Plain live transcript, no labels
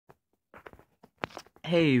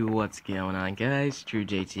Hey, what's going on, guys?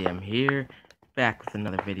 truejtm here, back with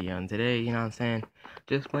another video, and today, you know what I'm saying,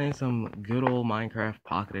 just playing some good old Minecraft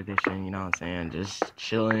Pocket Edition, you know what I'm saying, just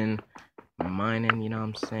chilling, mining, you know what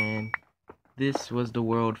I'm saying. This was the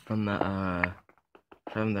world from the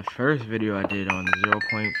first video I did on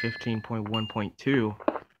 0.15.1.2,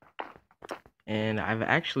 and I've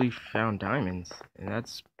actually found diamonds, and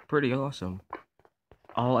that's pretty awesome.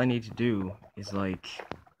 All I need to do is, like,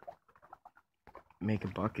 make a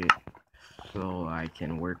bucket so I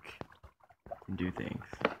can work and do things.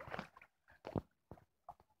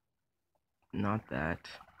 Not that.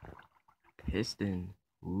 Piston.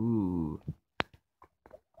 Ooh.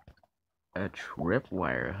 A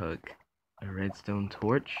tripwire hook. A redstone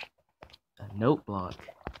torch. A note block.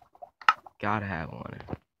 Gotta have one.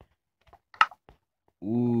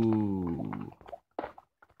 Ooh.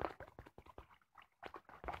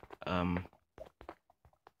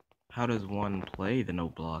 How does one play the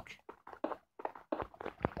note block?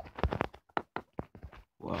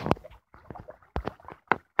 Well,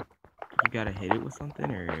 you gotta hit it with something,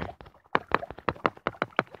 or...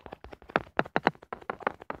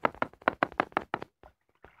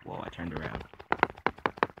 Whoa, I turned around.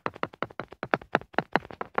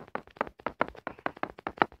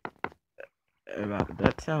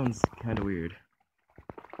 That sounds kind of weird.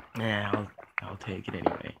 Yeah, I'll take it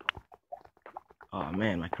anyway. Oh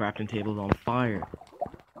man, my crafting table's on fire.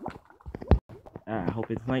 I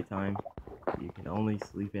hope it's nighttime. You can only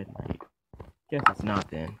sleep at night. Guess it's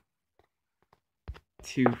not then.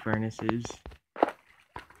 2 furnaces.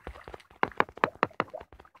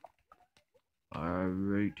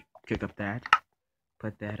 Alright, pick up that.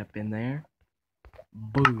 Put that up in there.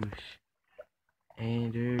 Boosh.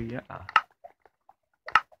 And yeah.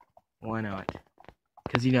 Why not?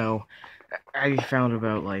 Because, you know, I found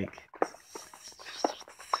about like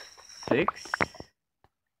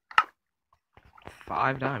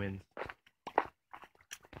 5 diamonds.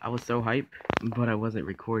 I was so hype, but I wasn't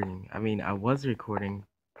recording. I mean, I was recording,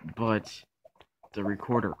 but the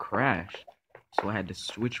recorder crashed, so I had to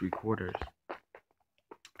switch recorders.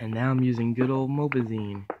 And now I'm using good old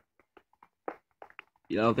Mobazine.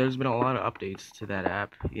 You know, there's been a lot of updates to that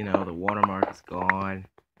app. You know, the watermark is gone,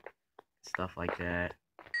 stuff like that.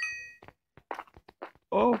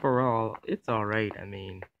 Overall, it's alright. I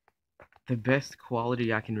mean, the best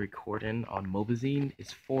quality I can record in on Mobazine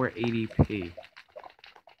is 480p.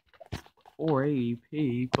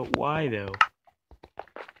 480p, but why though?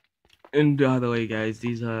 And by the way, guys,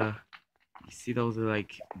 these you see those are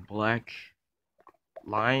like black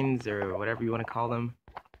lines or whatever you want to call them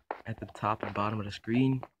at the top and bottom of the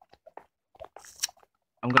screen.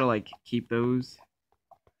 I'm gonna like keep those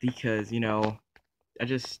because, you know, I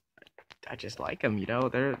just like them. You know,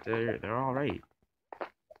 they're all right.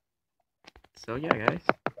 So yeah, guys,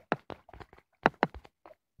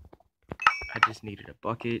 I just needed a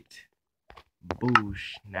bucket.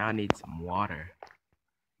 Boosh. Now I need some water.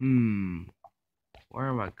 Where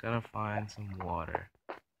am I gonna find some water?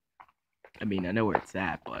 I mean, I know where it's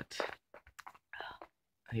at, but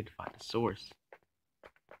I need to find a source.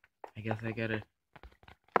 I guess I gotta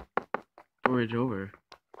forage over.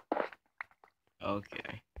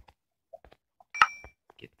 Okay.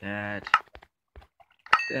 Get that.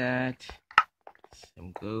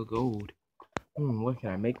 Some gold. What can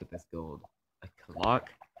I make with this gold? A clock?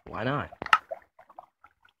 Why not?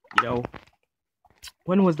 You know,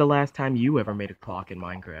 when was the last time you ever made a clock in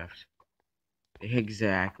Minecraft?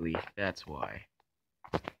 Exactly, that's why.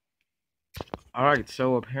 Alright,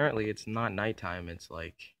 so apparently it's not nighttime, it's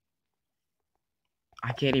like...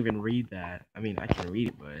 I can't even read that. I mean, I can read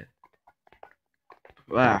it,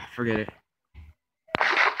 but... forget it.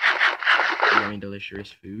 Yummy,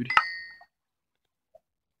 delicious food.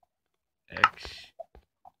 X.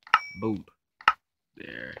 Boop.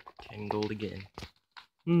 There. 10 gold again.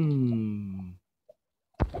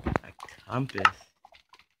 A compass.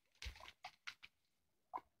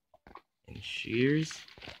 And shears?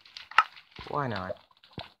 Why not?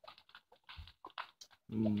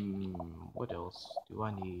 What else do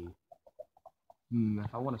I need?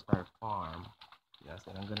 If I want to start a farm, yes,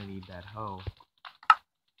 then I'm gonna need that hoe.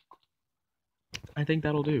 I think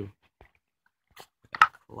that'll do. A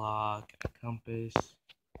clock, a compass.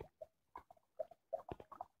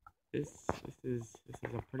 This is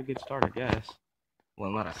a pretty good start, I guess.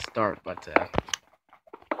 Well, not a start, but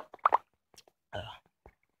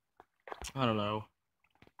I don't know.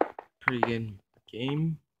 Pretty good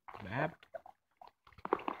game map.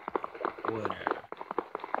 Whatever.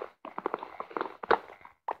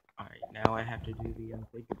 Alright, now I have to do the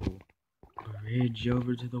unthinkable. Bridge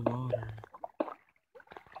over to the water.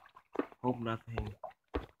 Hope nothing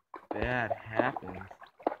bad happens.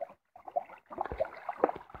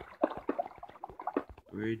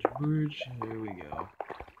 Bridge, here we go.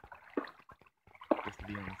 Just to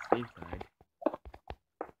be on the safe side.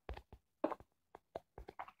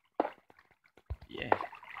 Yeah.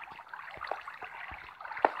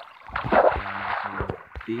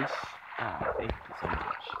 This. Thank you so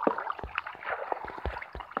much.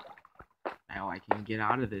 Now I can get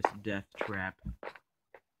out of this death trap.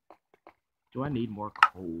 Do I need more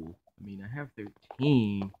coal? I mean, I have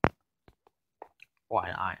 13.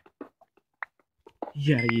 Why not?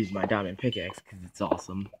 You gotta use my diamond pickaxe because it's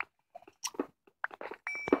awesome.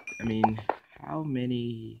 I mean, how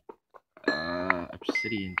many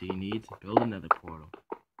obsidian do you need to build another portal?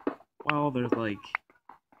 Well, there's like,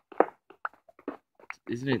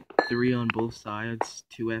 isn't it 3 on both sides,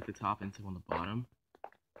 2 at the top and 2 on the bottom?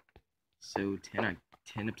 So 10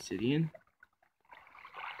 obsidian.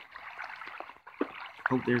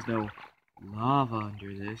 Hope there's no lava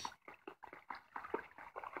under this.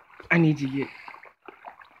 I need to get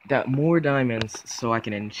that more diamonds so I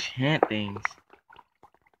can enchant things.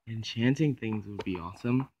 Enchanting things would be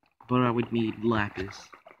awesome, but I would need lapis.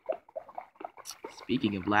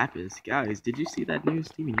 Speaking of lapis, guys, did you see that new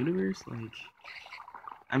Steven Universe? Like,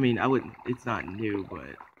 I mean, it's not new,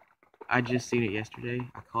 but I just seen it yesterday.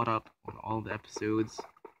 I caught up on all the episodes,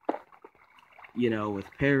 you know, with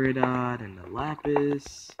Peridot and the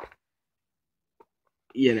lapis,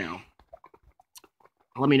 you know.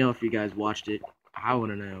 Let me know if you guys watched it. I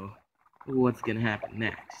want to know what's gonna happen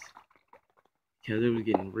next. Because it was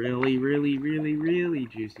getting really, really, really, really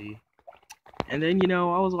juicy. And then, you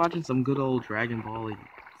know, I was watching some good old Dragon Ball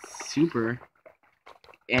Super.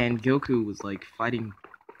 And Goku was, like, fighting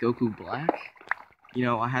Goku Black. You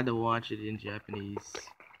know, I had to watch it in Japanese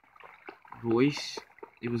voice.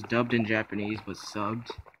 It was dubbed in Japanese, but subbed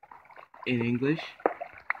in English.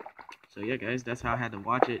 So, yeah, guys, that's how I had to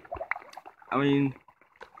watch it. I mean,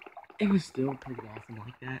 it was still pretty awesome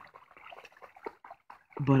like that.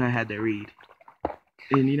 But I had to read.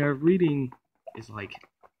 And, you know, reading is like,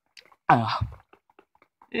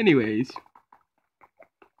 anyways.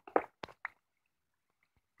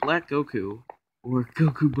 Black Goku, or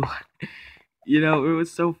Goku Black. You know, it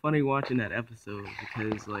was so funny watching that episode,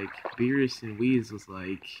 because, like, Beerus and Whis was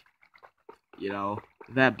like, you know,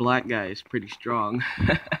 that black guy is pretty strong.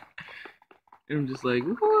 And I'm just like,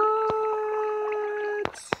 what?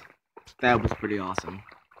 That was pretty awesome.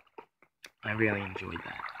 I really enjoyed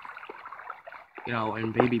that. You know,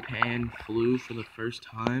 and Baby Pan flew for the first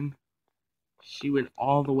time. She went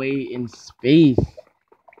all the way in space.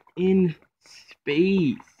 In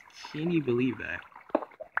space. Can you believe that?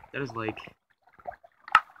 That is like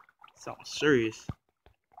something serious.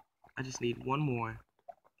 I just need one more.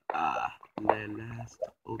 The last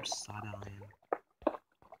obsidian.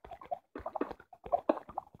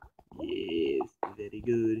 Yes, very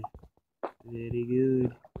good. Very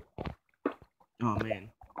good. Oh man.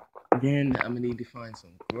 Then I'm gonna need to find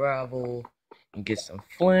some gravel and get some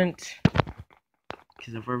flint.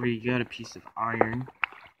 Because I've already got a piece of iron,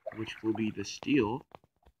 which will be the steel.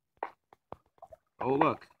 Oh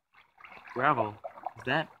look. Gravel. Is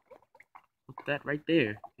that? Look at that right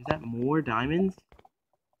there. Is that more diamonds?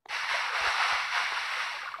 I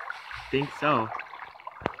think so.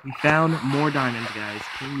 We found more diamonds, guys.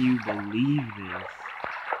 Can you believe this?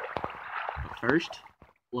 But first,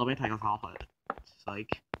 let me take a call for it. It's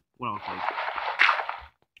like, what else? Like,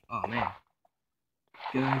 oh man.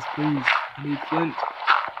 Guys, please. I need flint.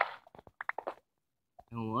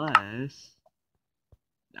 Unless.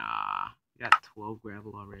 Nah. We got 12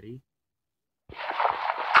 gravel already.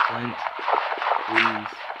 Flint. Please.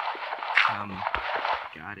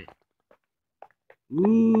 Got it.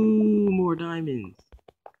 Ooh, more diamonds.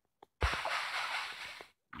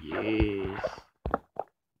 Yes.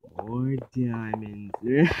 More diamonds.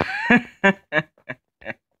 Yes.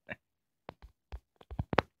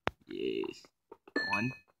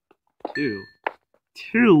 1, 2.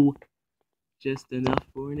 2. Just enough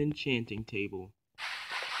for an enchanting table.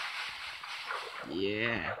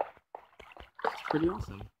 Yeah. It's pretty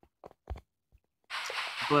awesome.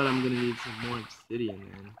 But I'm gonna need some more obsidian,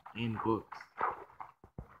 man. And books.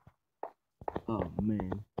 Oh,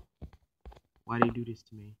 man. Why do you do this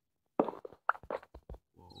to me?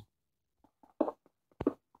 Whoa.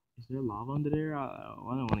 Is there lava under there? I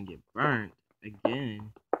don't want to get burnt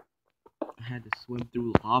again. I had to swim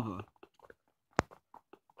through lava.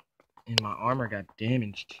 And my armor got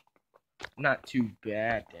damaged. Not too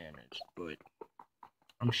bad damaged, but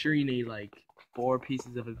I'm sure you need like 4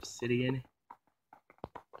 pieces of obsidian.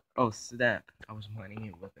 Oh snap, I was mining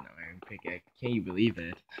it with an iron pickaxe. Can you believe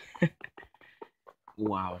that?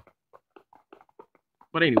 Wow.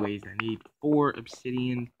 But anyways, I need 4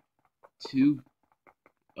 obsidian, 2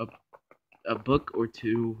 a book or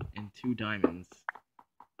 2, and 2 diamonds.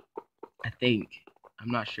 I think. I'm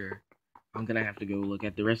not sure. I'm gonna have to go look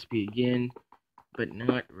at the recipe again, but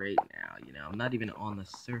not right now. You know, I'm not even on the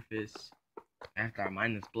surface. After I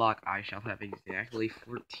mine this block, I shall have exactly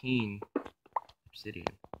 14 obsidian.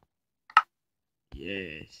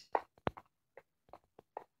 Yes.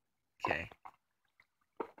 Okay.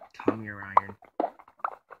 Come here, iron.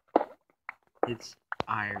 It's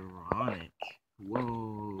ironic.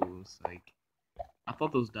 Whoa. It's like, I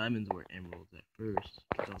thought those diamonds were emeralds at first.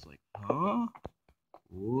 Because I was like, huh?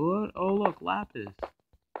 What? Oh, look, lapis.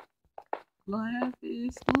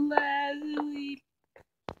 Lapis lazuli.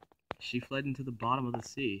 She fled into the bottom of the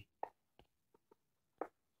sea.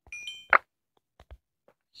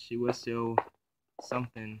 She was so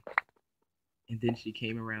something. And then she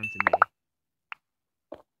came around to me.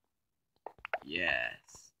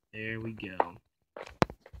 Yes. There we go.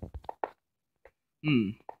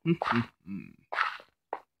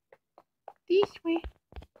 This way.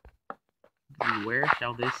 Where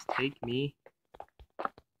shall this take me?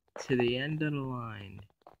 To the end of the line.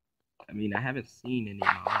 I mean, I haven't seen any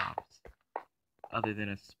mobs other than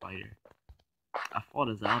a spider. I fought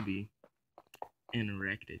a zombie and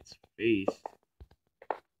wrecked its face.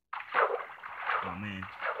 Oh man,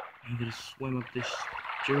 I'm gonna swim up this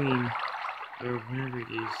stream, or whatever it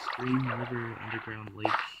is, stream, river, underground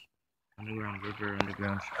lake, underground river,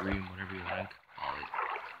 underground stream, whatever you want to call it.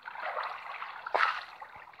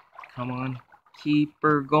 Come on, keep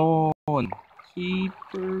her going, keep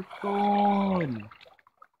her going.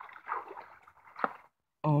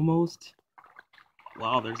 Almost.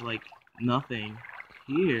 Wow, there's like nothing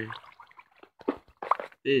here.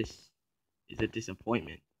 This is a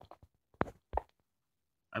disappointment.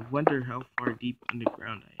 I wonder how far deep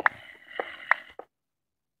underground I am.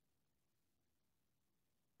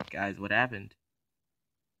 Guys, what happened?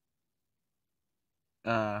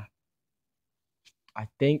 I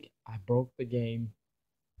think I broke the game.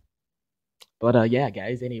 But yeah,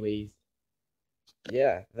 guys, anyways.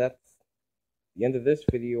 Yeah, that's the end of this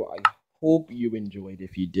video. I hope you enjoyed.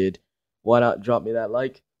 If you did, why not drop me that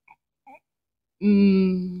like?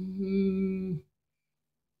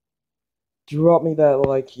 Drop me that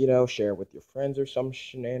like, you know, share with your friends or some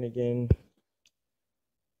shenanigan.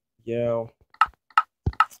 You know,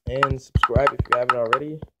 and subscribe if you haven't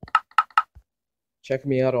already. Check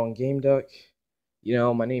me out on GameDuck. You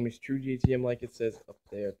know, my name is truejtm, like it says up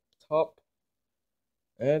there at the top.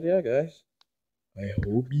 And yeah, guys, I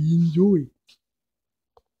hope you enjoy.